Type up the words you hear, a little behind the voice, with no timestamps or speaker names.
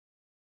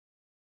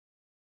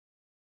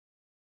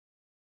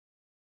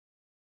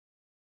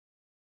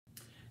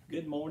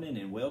Good morning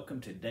and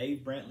welcome to Dave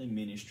Brantley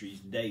Ministries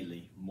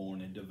Daily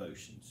Morning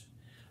Devotions.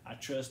 I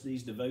trust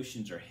these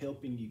devotions are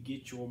helping you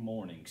get your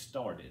morning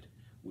started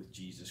with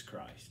Jesus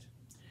Christ.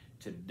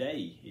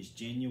 Today is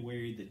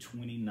January the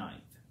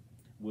 29th.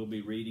 We'll be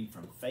reading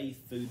from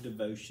Faith Food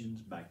Devotions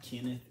by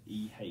Kenneth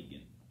E.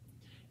 Hagin.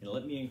 And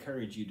let me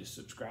encourage you to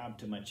subscribe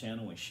to my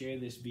channel and share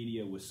this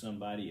video with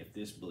somebody if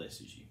this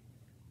blesses you.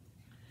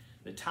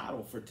 The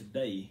title for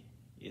today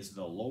is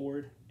The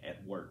Lord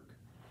at Work.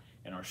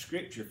 And our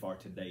scripture for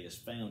today is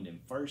found in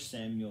 1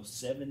 Samuel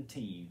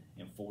 17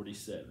 and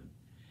 47.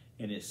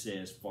 And it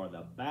says, "For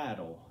the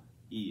battle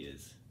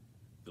is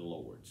the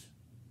Lord's."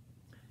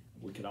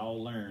 We could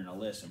all learn a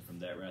lesson from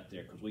that right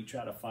there, because we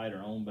try to fight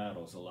our own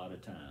battles a lot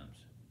of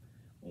times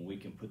when we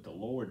can put the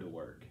Lord to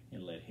work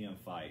and let Him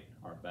fight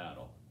our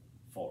battle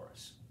for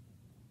us.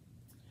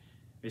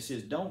 It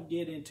says, "Don't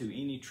get into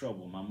any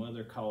trouble. My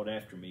mother called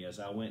after me as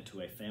I went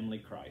to a family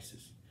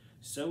crisis.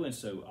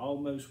 So-and-so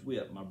almost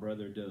whipped my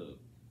brother Doug.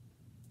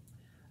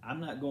 I'm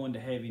not going to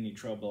have any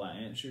trouble," I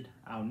answered.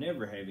 "I'll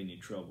never have any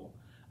trouble.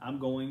 I'm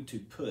going to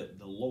put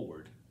the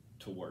Lord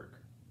to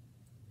work."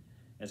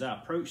 As I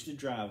approached the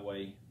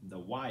driveway, the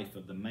wife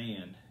of the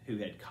man who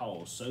had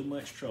caused so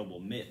much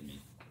trouble met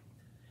me.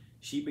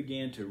 She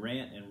began to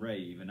rant and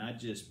rave, and I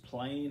just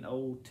plain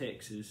old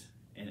Texas,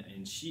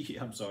 and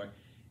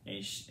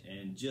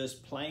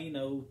just plain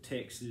old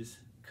Texas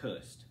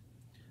cussed.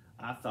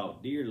 I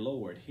thought, "Dear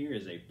Lord, here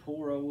is a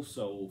poor old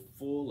soul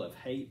full of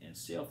hate and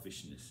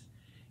selfishness.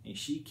 And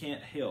she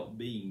can't help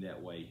being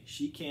that way.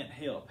 She can't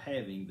help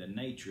having the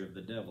nature of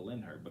the devil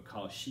in her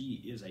because she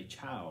is a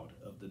child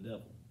of the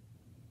devil."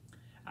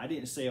 I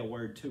didn't say a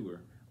word to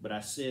her, but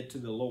I said to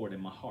the Lord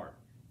in my heart,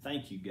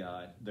 "Thank you,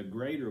 God. The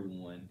greater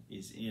one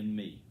is in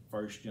me."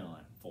 1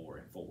 John 4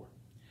 and 4.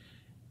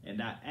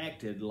 And I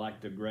acted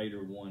like the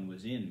greater one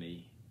was in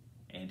me,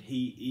 and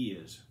He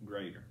is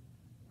greater.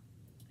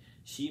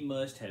 She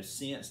must have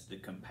sensed the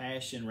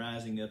compassion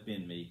rising up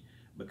in me,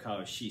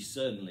 because she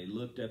suddenly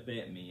looked up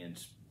at me and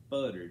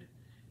sputtered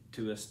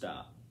to a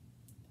stop.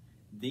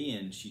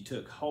 Then she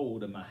took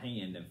hold of my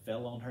hand and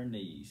fell on her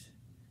knees,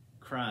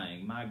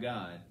 crying, "My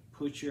God,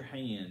 put your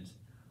hands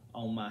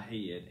on my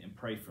head and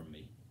pray for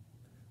me.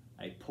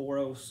 A poor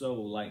old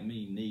soul like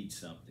me needs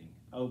something.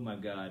 Oh my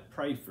God,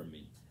 pray for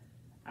me."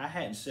 I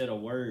hadn't said a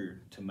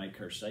word to make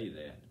her say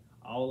that.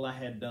 All I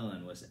had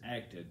done was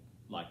acted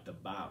like the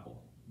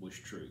Bible was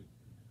true.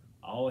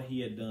 All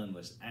he had done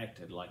was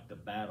acted like the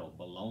battle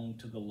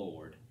belonged to the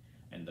Lord,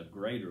 and the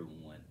greater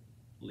one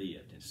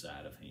lived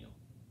inside of him.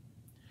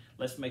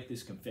 Let's make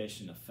this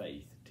confession of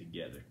faith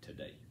together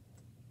today.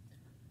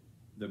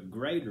 The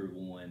greater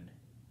one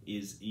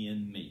is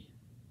in me,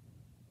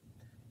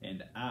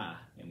 and I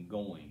am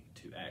going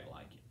to act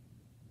like it.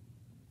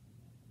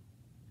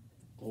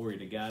 Glory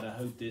to God. I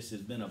hope this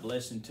has been a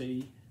blessing to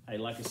you. Hey,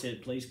 like I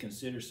said, please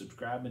consider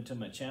subscribing to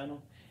my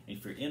channel. And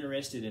if you're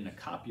interested in a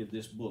copy of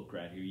this book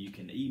right here, you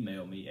can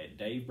email me at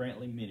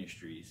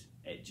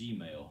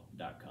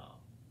davebrantleyministries@gmail.com.